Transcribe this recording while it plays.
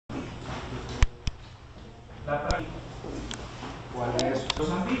La práctica. ¿Cuál es?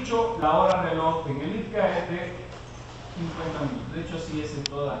 Nos han dicho la hora reloj en el IPCA es de 50 minutos. De hecho, así es en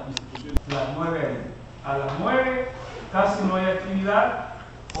toda institución. Las 9 AM. A las 9 casi no hay actividad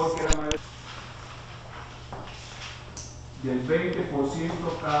porque la mayoría del 20%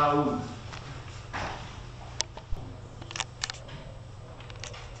 cada uno.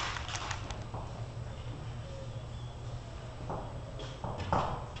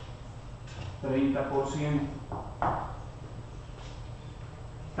 %.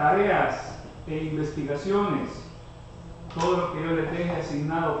 Tareas e investigaciones, todo lo que yo les deje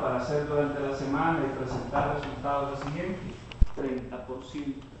asignado para hacer durante la semana y presentar resultados al siguiente,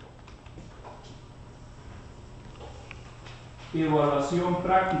 30%. Evaluación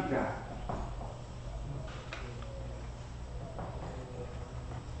práctica,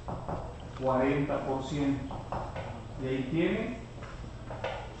 40%. Y ahí tiene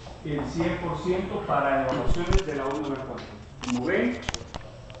el 100% para evaluaciones de la 1 a la 4. Como ven,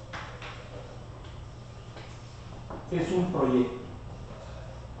 es un proyecto.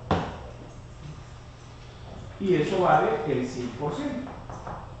 Y eso vale el 100%.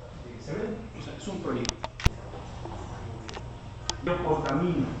 ¿Se ven? O sea, es un proyecto. Los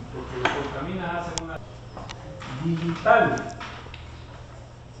portaminas, porque los portaminas hacen una digital.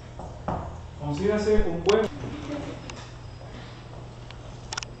 Consígase un buen.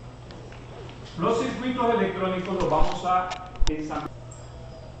 Los circuitos electrónicos los vamos a ensamblar.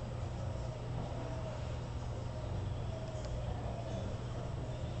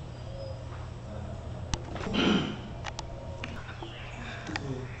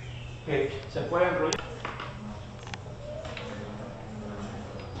 Que se puede enrollar.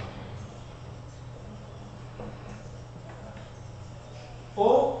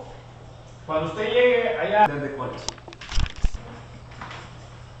 O cuando usted llegue allá de cuáles.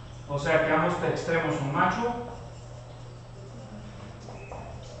 O sea que ambos extremos son macho,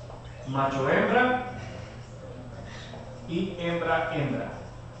 macho hembra y hembra hembra.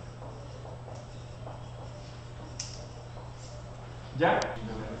 ¿Ya?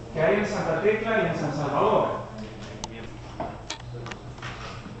 Que hay en Santa Tecla y en San Salvador.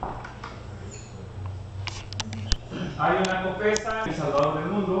 Hay una copesa en El Salvador del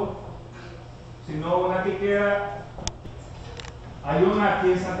Mundo, sino una que queda. Hay una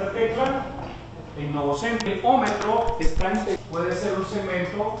aquí en Santa Tecla, en Nuevo Centro. El ómetro está en, puede ser un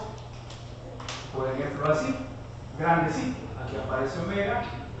segmento, por ejemplo así, grandecito. Aquí aparece omega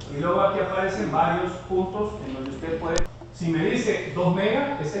y luego aquí aparecen varios puntos en donde usted puede. Si me dice 2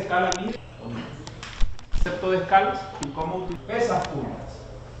 megas, esa escala mide concepto de escalas y cómo utilizar esas puntas.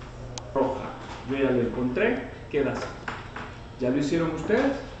 Roja, yo ya lo encontré, queda así. ¿Ya lo hicieron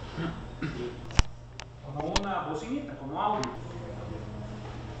ustedes? Como una bocinita, como audio,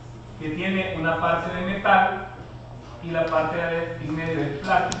 que tiene una parte de metal y la parte de en medio de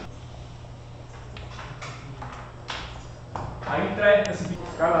plástico. Ahí trae específico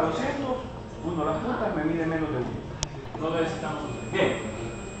cada 200, uno las puntas me mide menos de 1. No necesitamos. Bien,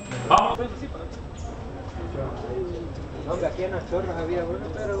 vamos. Hombre, aquí en los chorros había uno,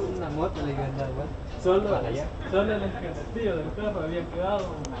 pero una moto le iba a dar, solo el esqueletillo del carro había quedado.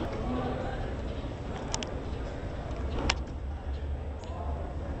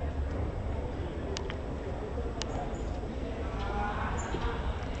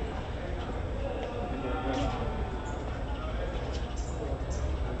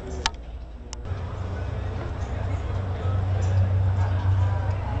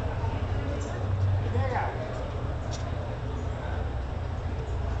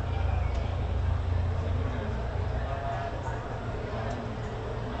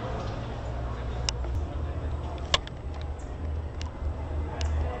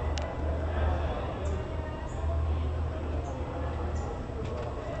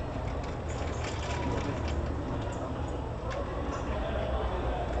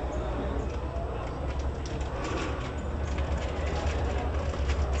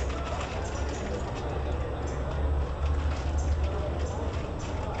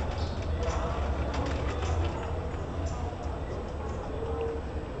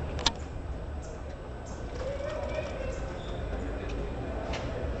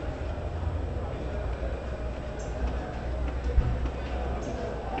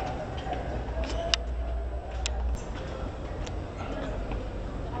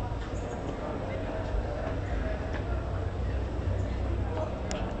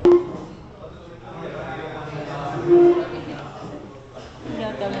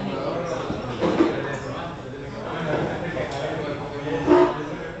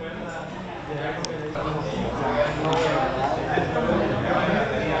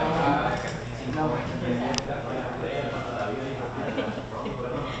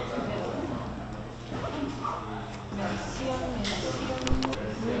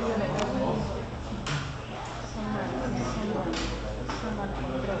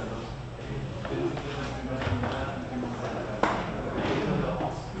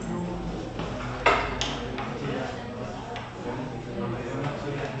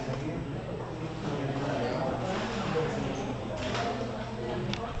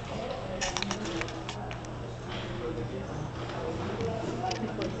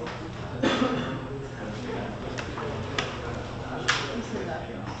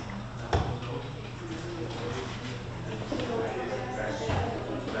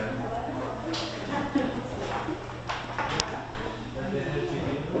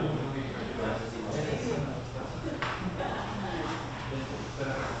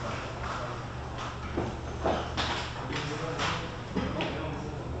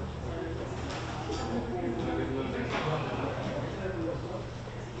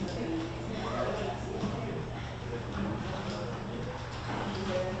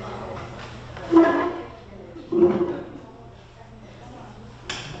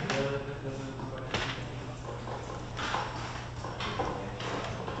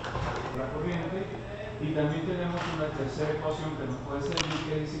 Y también tenemos una tercera ecuación que nos puede servir,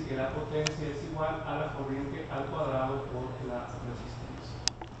 que dice que la potencia es igual a la corriente al cuadrado por la resistencia.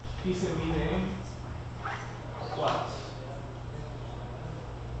 Y se mide en watts.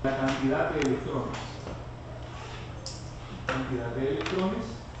 La cantidad de electrones. Cantidad de electrones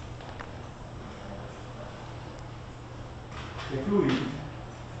de fluido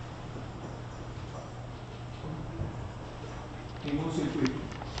en un circuito.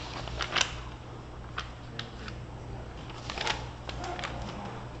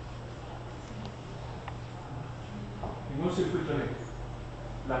 En un circuito eléctrico.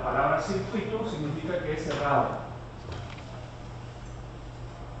 La palabra circuito significa que es cerrado.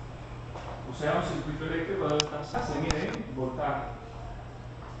 O sea, un circuito eléctrico debe estar, se mide en voltaje,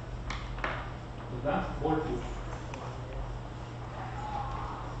 ¿verdad? Voltios.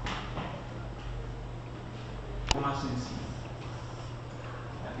 Más sencillo.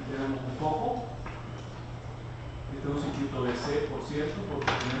 Aquí tenemos un foco. Este es un circuito DC, por cierto,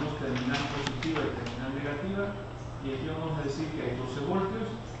 porque tenemos terminal positiva y terminal negativa. Y aquí vamos a decir que hay 12 voltios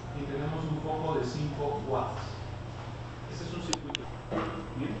y tenemos un foco de 5 watts. Ese es un circuito.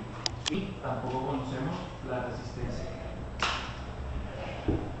 Bien. Y tampoco conocemos la resistencia.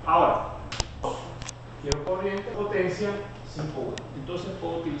 Ahora, quiero corriente, potencia, 5 watts. Entonces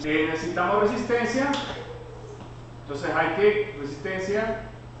puedo utilizar. Necesitamos resistencia. Entonces hay que, resistencia,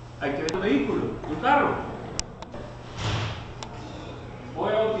 hay que un vehículo, un carro.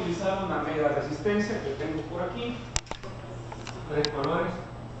 Voy a utilizar una media resistencia que tengo por aquí. 3 colores,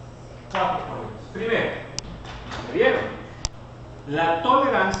 4 colores. Primero, ¿me vieron? La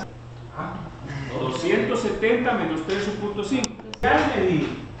tolerancia 270 menos 13.5. Al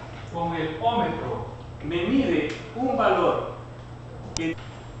medir con el ohmmetro me mide un valor que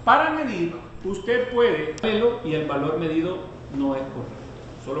para medir usted puede verlo y el valor medido no es correcto.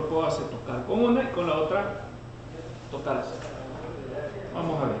 Solo puedo hacer tocar con una y con la otra tocar así.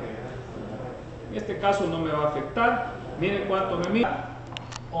 Vamos a ver. En este caso no me va a afectar. Miren cuánto me mide.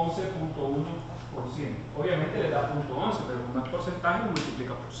 11.1%. Obviamente le da 0.11, pero como es porcentaje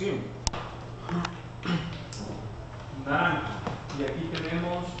multiplica por 100. Naranja. Y aquí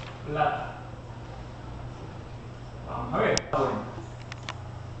tenemos plata. Vamos a ver. Bueno,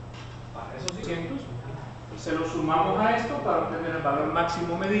 para esos 600 se lo sumamos a esto para obtener el valor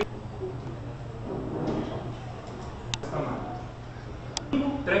máximo medido.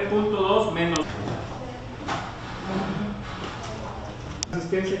 3.2 menos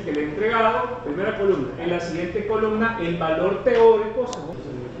resistencia que le he entregado, primera columna. En la siguiente columna, el valor teórico según el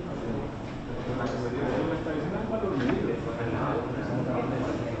valor medible.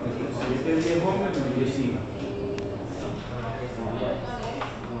 Este es 10 ohms, me dio 5.